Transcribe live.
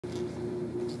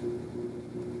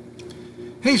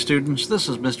Hey students, this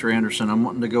is Mr. Anderson. I'm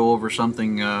wanting to go over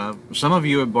something. Some of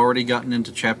you have already gotten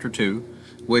into Chapter 2,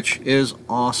 which is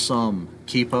awesome.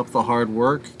 Keep up the hard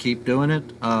work. Keep doing it.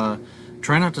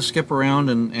 Try not to skip around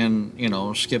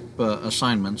and skip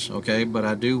assignments, okay? But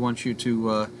I do want you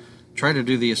to try to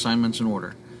do the assignments in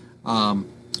order.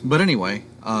 But anyway,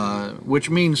 which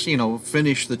means,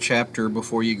 finish the chapter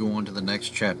before you go on to the next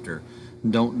chapter.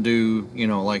 Don't do,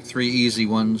 like 3 easy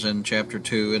ones in chapter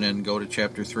 2 and then go to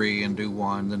chapter 3 and do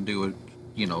 1, then do a,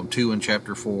 2 in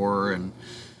chapter 4, and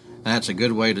that's a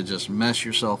good way to just mess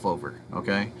yourself over,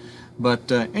 okay?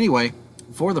 But anyway,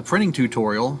 for the printing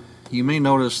tutorial, you may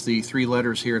notice the 3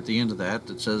 letters here at the end of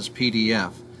that says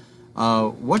PDF.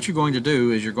 What you're going to do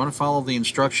is you're going to follow the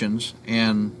instructions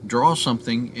and draw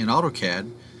something in AutoCAD,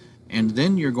 and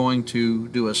then you're going to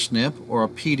do a SNP or a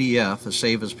PDF, a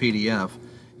save as PDF,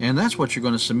 and that's what you're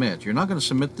going to submit. You're not going to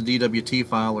submit the DWT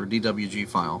file or DWG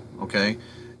file, okay?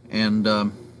 And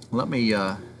let me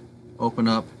open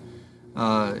up.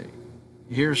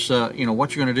 Here's, what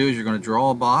you're going to do is you're going to draw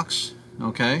a box,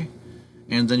 okay?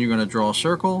 And then you're going to draw a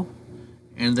circle,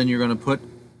 and then you're going to put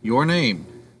your name.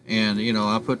 And,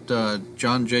 I put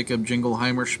John Jacob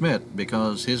Jingleheimer Schmidt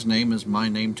because his name is my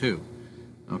name too,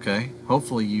 okay?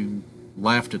 Hopefully you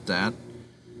laughed at that.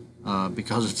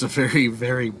 Because it's a very,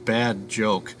 very bad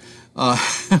joke.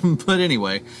 But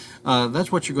anyway,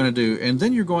 that's what you're going to do. And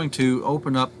then you're going to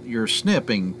open up your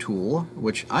snipping tool,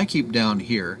 which I keep down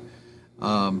here.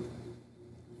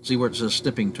 See where it says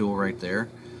snipping tool right there.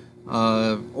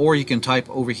 Or you can type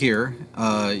over here.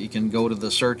 You can go to the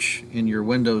search in your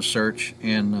Windows search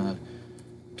and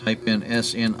type in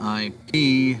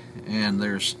SNIP, and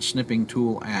there's snipping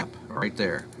tool app right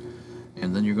there.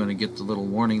 And then you're going to get the little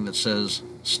warning that says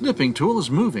snipping tool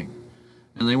is moving,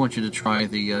 and they want you to try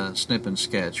the snip and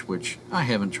sketch, which I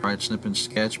haven't tried snip and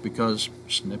sketch because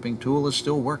snipping tool is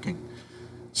still working.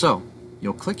 So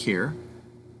you'll click here,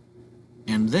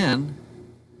 and then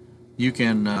you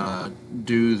can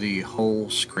do the whole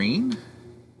screen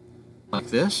like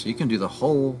this. You can do the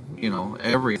whole,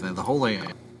 everything, the whole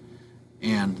layout,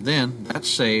 and then that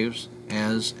saves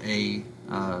as a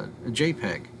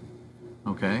JPEG.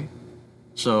 Okay.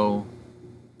 So,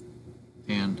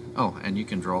 and you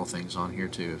can draw things on here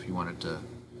too if you wanted to,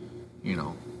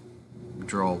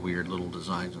 draw weird little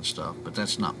designs and stuff, but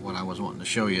that's not what I was wanting to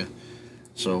show you.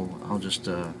 So I'll just,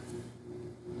 how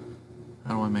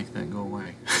do I make that go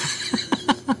away?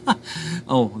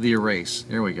 Oh, the erase.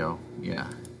 There we go. Yeah.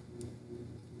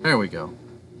 There we go.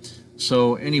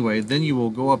 So anyway, then you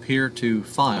will go up here to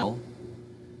File,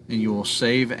 and you will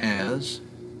Save As,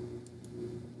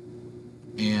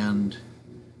 and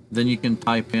then you can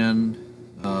type in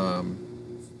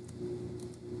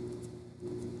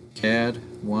CAD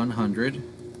 100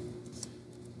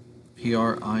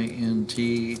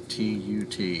 PRINTTUT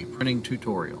printing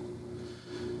tutorial.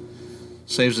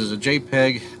 Saves as a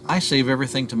JPEG. I save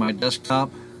everything to my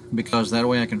desktop because that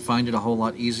way I can find it a whole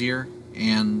lot easier,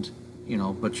 and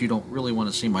but you don't really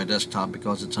want to see my desktop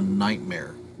because it's a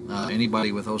nightmare.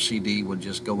 Anybody with OCD would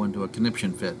just go into a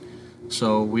conniption fit.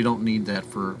 So we don't need that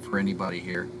for anybody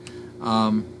here.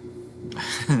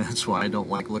 That's why I don't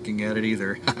like looking at it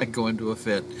either. I go into a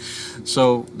fit.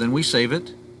 So then we save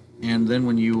it, and then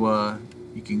when you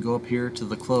can go up here to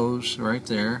the close right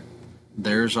there.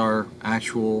 There's our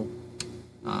actual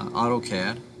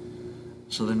AutoCAD.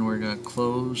 So then we're going to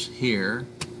close here,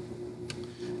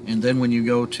 and then when you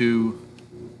go to,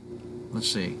 let's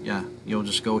see, yeah, you'll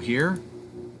just go here,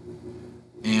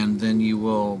 and then you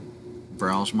will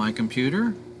browse my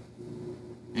computer,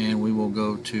 and we will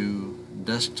go to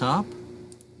desktop,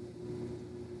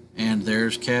 and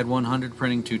there's CAD 100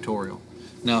 printing tutorial.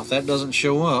 Now if that doesn't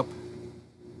show up,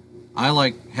 I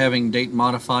like having date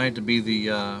modified to be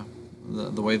the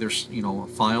way they're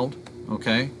filed.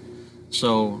 Okay,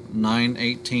 so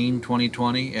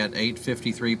 9/18/2020 at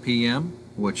 8:53 p.m.,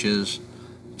 which is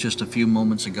just a few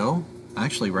moments ago.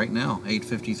 Actually right now,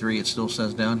 8:53, it still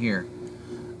says down here.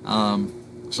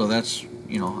 So that's,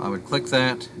 I would click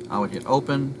that, I would hit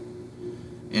open,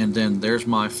 and then there's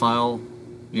my file,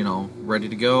 ready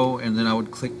to go, and then I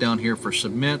would click down here for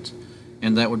submit,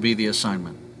 and that would be the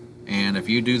assignment. And if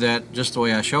you do that just the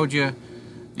way I showed you,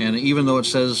 and even though it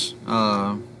says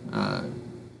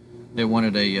they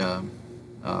wanted a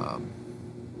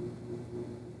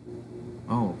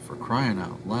oh, for crying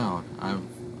out loud,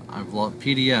 I've lost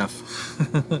PDF.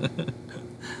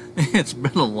 It's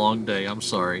been a long day, I'm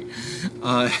sorry.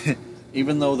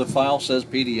 Even though the file says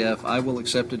PDF, I will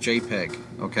accept a JPEG,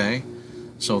 okay?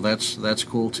 So that's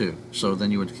cool too. So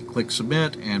then you would click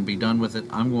submit and be done with it.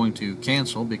 I'm going to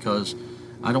cancel because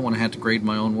I don't want to have to grade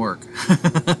my own work.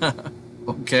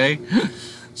 Okay?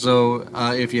 So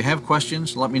if you have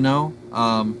questions, let me know.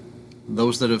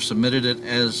 Those that have submitted it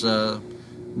as the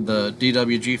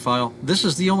DWG file, this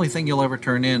is the only thing you'll ever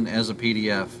turn in as a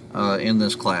PDF in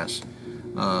this class.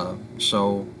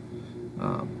 So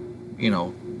you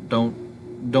know,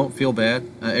 don't feel bad.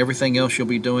 Everything else you'll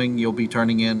be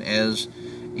turning in as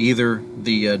either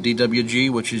the DWG,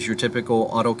 which is your typical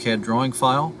AutoCAD drawing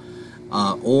file,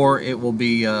 or it will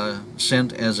be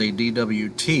sent as a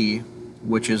DWT,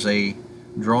 which is a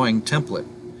drawing template.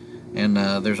 And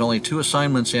there's only 2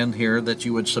 assignments in here that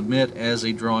you would submit as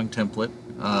a drawing template.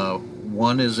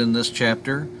 One is in this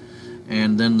chapter,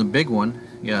 and then the big one,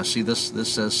 yeah, see this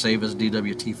says save as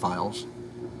DWT files.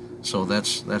 So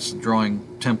that's drawing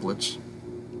templates.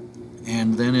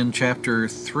 And then in chapter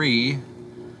 3,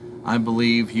 I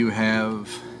believe you have,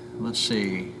 let's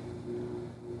see,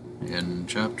 in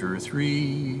chapter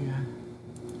 3,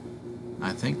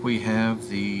 I think we have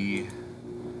the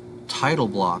title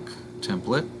block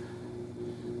template.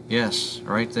 Yes,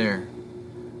 right there.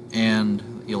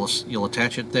 And you'll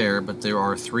attach it there, but there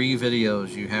are 3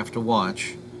 videos you have to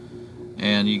watch,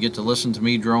 and you get to listen to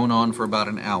me drone on for about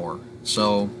an hour.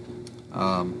 So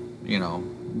you know,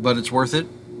 but it's worth it,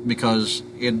 because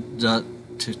it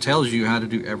tells you how to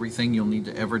do everything you'll need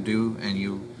to ever do, and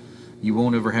you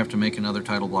won't ever have to make another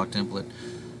title block template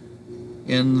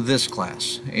in this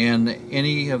class and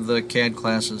any of the CAD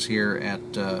classes here at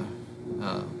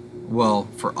well,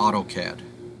 for AutoCAD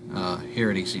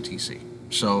here at ECTC.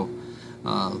 So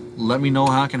let me know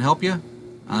how I can help you.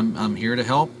 I'm here to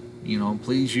help. You know,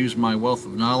 please use my wealth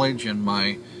of knowledge and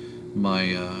my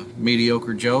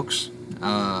mediocre jokes.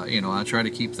 You know, I try to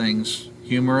keep things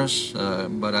humorous,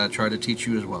 but I try to teach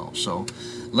you as well. So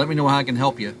let me know how I can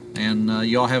help you, and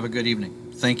y'all have a good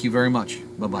evening. Thank you very much.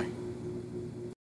 Bye-bye.